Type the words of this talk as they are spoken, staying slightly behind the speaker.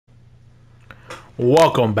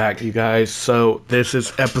Welcome back, you guys. So this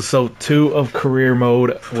is episode 2 of career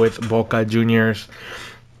mode with Boca Jrs.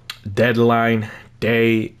 Deadline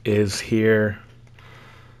day is here.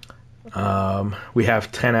 We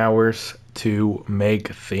have 10 hours to make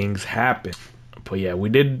things happen. But yeah, we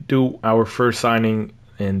did do our first signing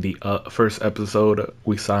in the first episode.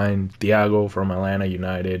 We signed Thiago from Atlanta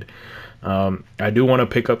United. I do want to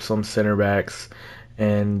pick up some center backs,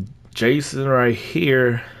 and Jason right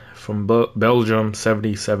here from Belgium,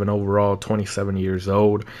 77 overall, 27 years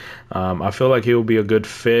old. I feel like he'll be a good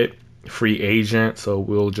fit, free agent, so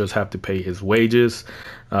we'll just have to pay his wages.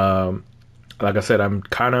 Like I said, I'm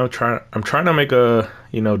trying to make a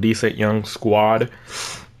decent young squad.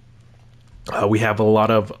 We have a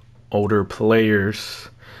lot of older players.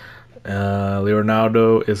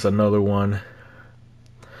 Leonardo is another one.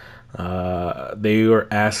 They are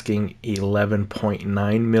asking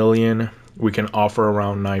 11.9 million. We can offer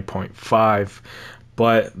around 9.5,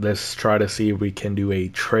 but let's try to see if we can do a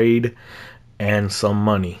trade and some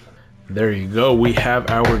money. There you go. We have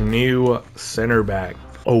our new center back.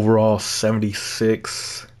 Overall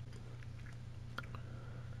 76.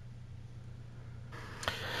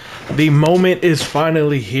 The moment is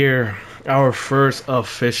finally here. Our first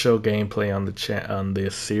official gameplay on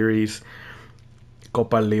this series.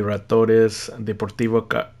 Copa Libertadores,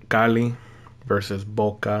 Deportivo Cali versus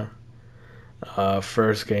Boca.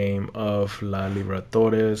 First game of La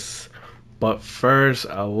Libertadores. But first,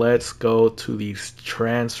 let's go to the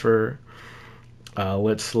transfer.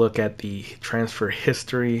 Let's look at the transfer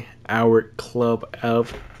history. Our club,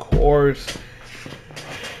 of course.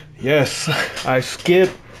 Yes, I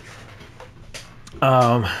skipped.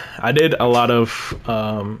 I did a lot of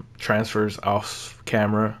transfers off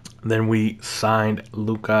camera. Then we signed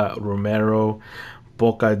Luca Romero,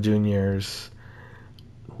 Boca Jrs.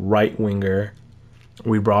 Right winger.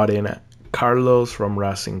 We brought in Carlos from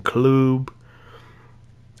Racing Club.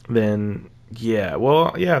 Then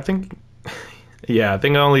I think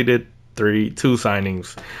I only did two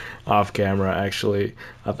signings off camera. Actually,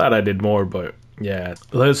 I thought I did more, but yeah.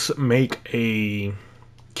 Let's make a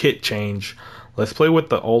kit change. Let's play with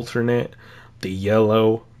the alternate, the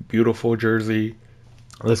yellow, beautiful jersey.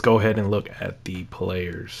 Let's go ahead and look at the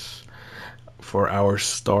players for our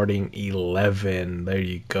starting 11. There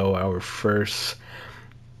you go. Our first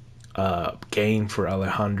game for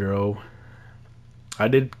Alejandro. I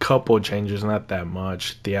did a couple changes, not that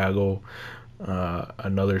much. Thiago,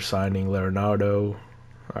 another signing. Leonardo,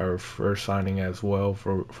 our first signing as well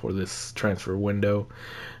for this transfer window.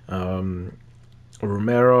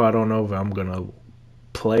 Romero, I don't know if I'm gonna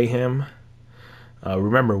play him.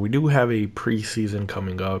 Remember, we do have a preseason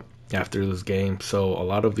coming up after this game, so a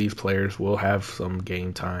lot of these players will have some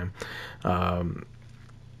game time.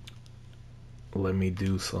 Let me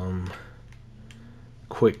do some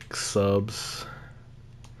quick subs.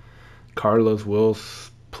 Carlos will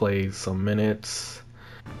play some minutes.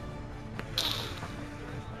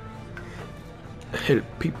 Hit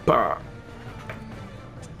Pipa.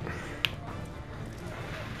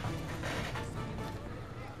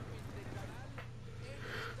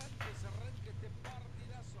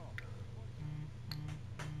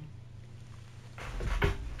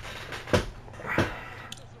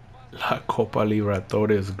 La Copa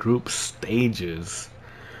Libertadores group stages.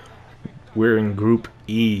 We're in Group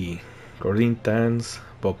E. Corinthians,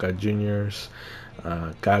 Boca Jrs,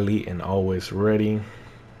 Cali, and Always Ready,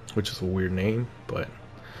 which is a weird name, but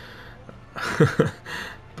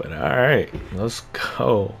but all right, let's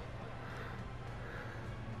go.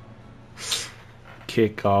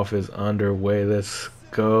 Kickoff is underway. Let's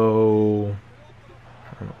go.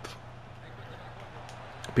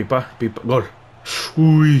 Pipa, goal.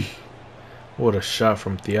 Uy. What a shot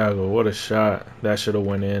from Thiago. What a shot. That should have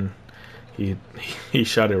went in. He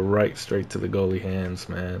shot it right straight to the goalie hands,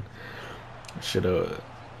 man. Should have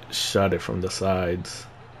shot it from the sides.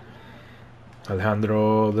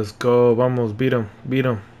 Alejandro, let's go. Vamos, beat him.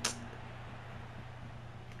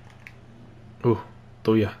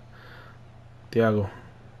 Tuya. Thiago.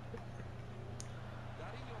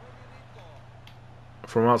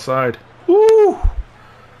 From outside. Woo!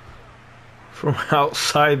 From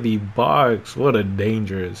outside the box. What a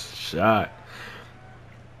dangerous shot.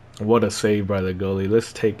 What a save by the goalie.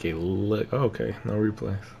 Let's take a look. Okay, no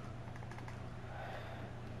replays.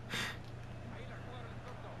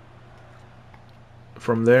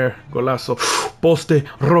 From there, golazo. Poste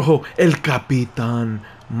rojo. El capitán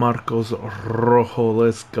Marcos Rojo.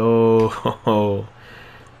 Let's go.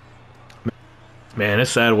 Man,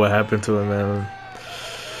 it's sad what happened to him, man.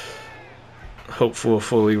 Hope he'll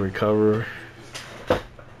fully recover.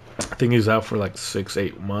 I think he's out for like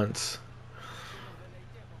 6-8 months.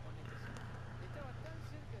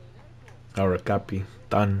 Our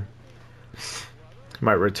Capitan.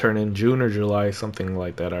 Might return in June or July, something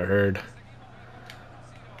like that, I heard.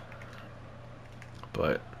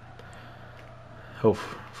 But hope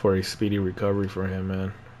for a speedy recovery for him,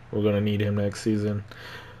 man. We're gonna need him next season.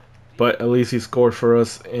 But at least he scored for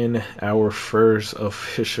us in our first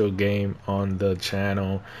official game on the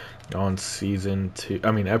channel on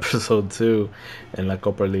episode 2 in La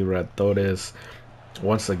Copa Libertadores.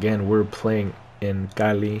 Once again, we're playing in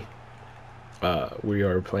Cali. We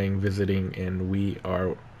are playing visiting, and we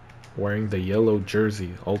are wearing the yellow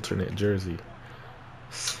jersey, alternate jersey.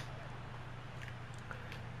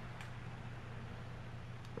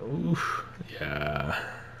 Oof, yeah.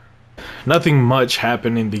 Nothing much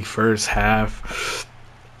happened in the first half.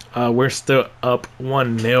 We're still up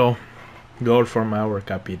 1-0. Goal from our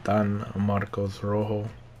Capitan, Marcos Rojo.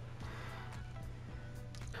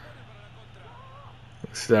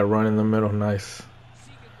 See that run in the middle? Nice.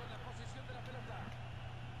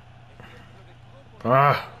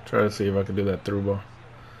 Try to see if I can do that through ball.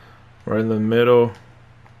 Right in the middle.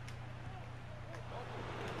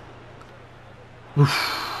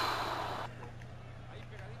 Oof.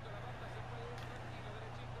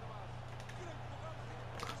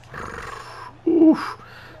 Oof.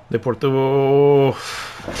 Deportivo.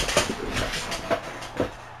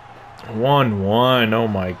 1-1. Oh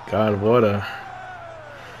my god, what a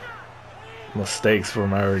mistakes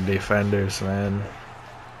from our defenders, man.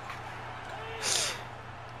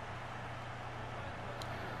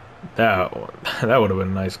 That would have been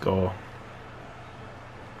a nice goal.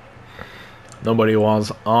 Nobody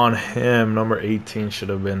was on him. Number 18 should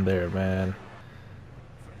have been there, man.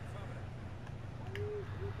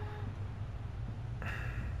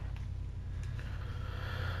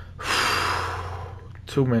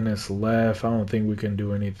 Two minutes left. I don't think we can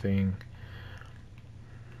do anything.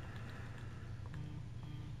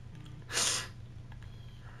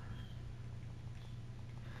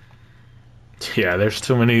 Yeah, there's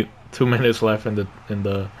 2 minutes left in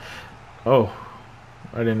the. Oh,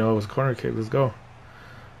 I didn't know it was a corner kick. Let's go.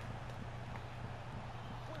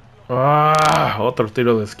 Otro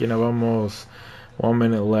tiro de esquina. Vamos. 1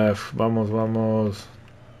 minute left. Vamos, vamos.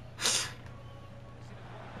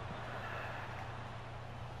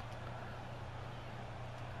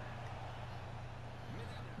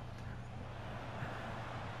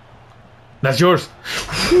 That's yours.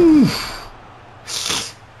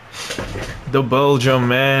 The Belgian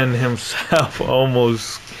man himself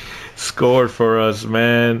almost scored for us,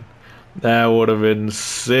 man. That would have been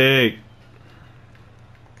sick.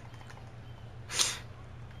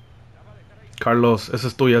 Carlos, esa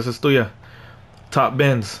es tuya, esa es tuya. Top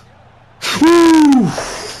bins. Woo!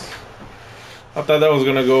 I thought that was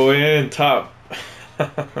gonna go in. Top.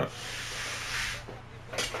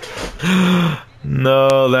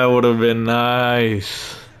 No, that would have been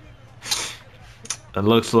nice. It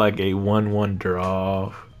looks like a 1-1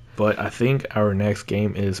 draw. But I think our next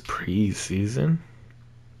game is preseason.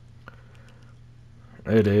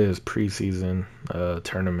 It is preseason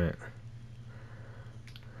tournament.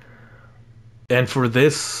 And for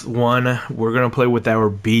this one, we're going to play with our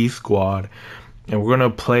B squad. And we're going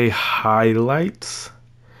to play highlights.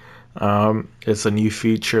 It's a new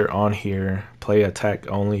feature on here. Play attack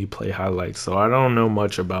only, play highlights. So I don't know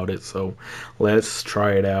much about it. So let's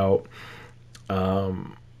try it out.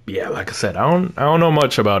 Yeah, like I said, I don't know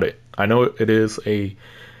much about it. I know it is a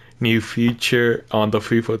new feature on the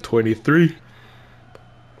FIFA 23.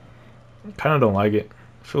 Kind of don't like it.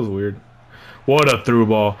 Feels weird. What a through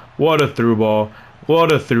ball. What a through ball.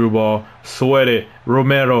 What a through ball. Sweat it.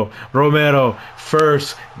 Romero.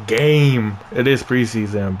 First game. It is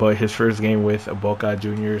preseason, but his first game with Boca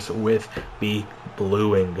Jrs with the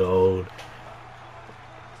blue and gold.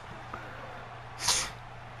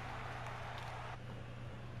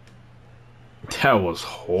 That was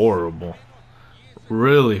horrible.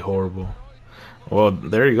 Really horrible. Well,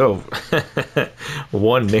 there you go.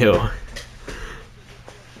 1-0.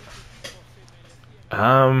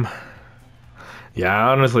 Yeah,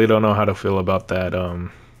 I honestly don't know how to feel about that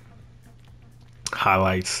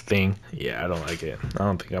highlights thing. Yeah, I don't like it. I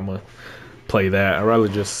don't think I'm gonna play that. I'd rather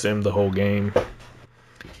just sim the whole game.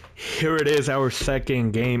 Here it is, our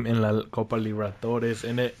second game in La Copa Libertadores,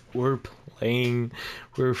 and we're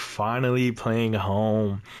finally playing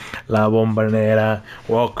home. La Bombonera.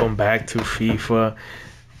 Welcome back to FIFA.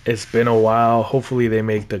 It's been a while. Hopefully they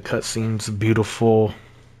make the cutscenes beautiful.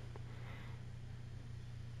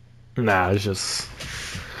 Nah, it's just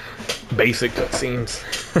basic cutscenes.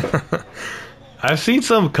 I've seen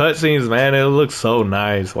some cutscenes, man. It looks so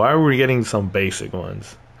nice. Why are we getting some basic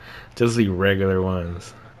ones? Just the regular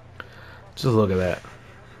ones. Just look at that.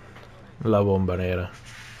 La Bombonera.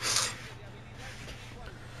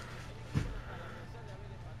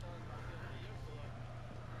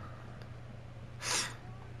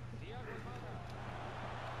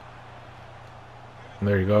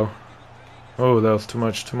 There you go. Oh, that was too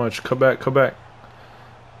much, too much. Come back, come back.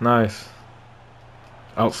 Nice.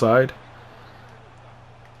 Outside.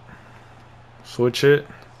 Switch it.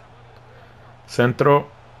 Centro.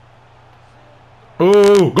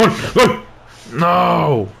 Oh, gol, gol.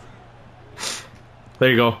 No. There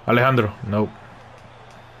you go, Alejandro. Nope.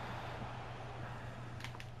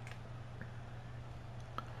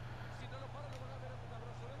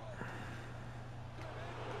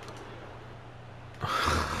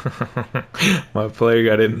 My player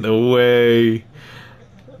got in the way.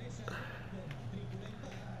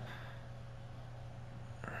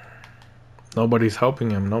 Nobody's helping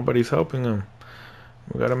him. Nobody's helping him.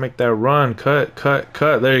 We gotta make that run. Cut, cut,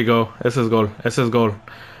 cut. There you go. Ese es gol. Ese es gol.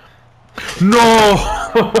 No!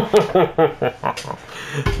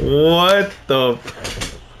 What the?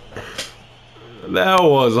 That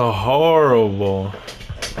was horrible.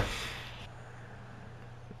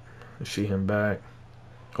 See him back.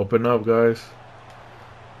 Open up, guys.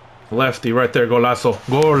 Lefty right there. Golazo.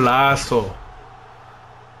 Golazo.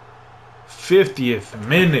 50th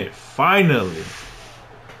minute. Finally.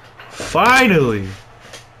 Finally.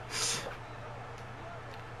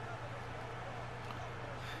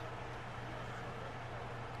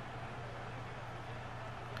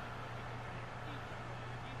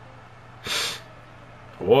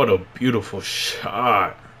 What a beautiful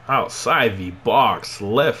shot. Outside the box.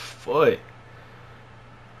 Left foot.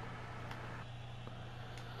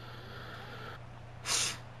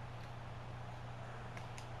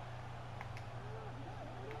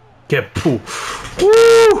 Get poo.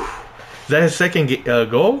 Woo! Is that his second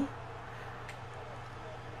goal?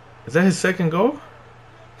 Is that his second goal?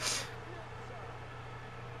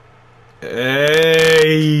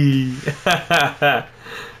 Hey!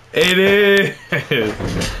 It is.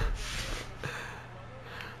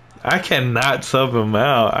 I cannot sub him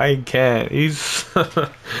out. I can't. He's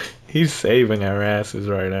he's saving our asses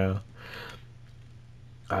right now.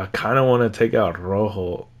 I kind of want to take out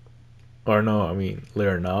Rojo. Or no, I mean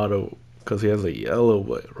Leonardo, because he has a yellow,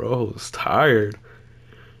 but Rojo's tired.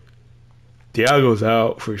 Thiago's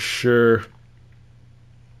out for sure.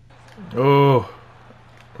 Oh,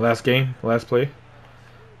 last game, last play,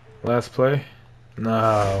 last play.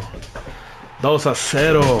 No,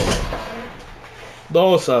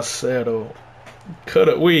 2-0.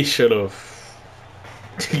 2-0. We should have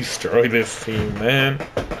destroyed this team, man.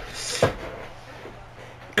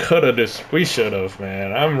 We should have,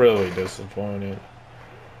 man. I'm really disappointed.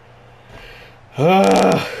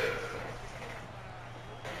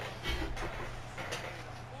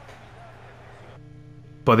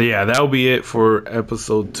 But yeah, that'll be it for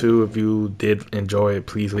episode 2. If you did enjoy it,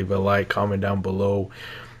 please leave a like, comment down below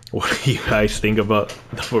what do you guys think about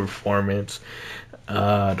the performance.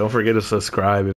 Don't forget to subscribe.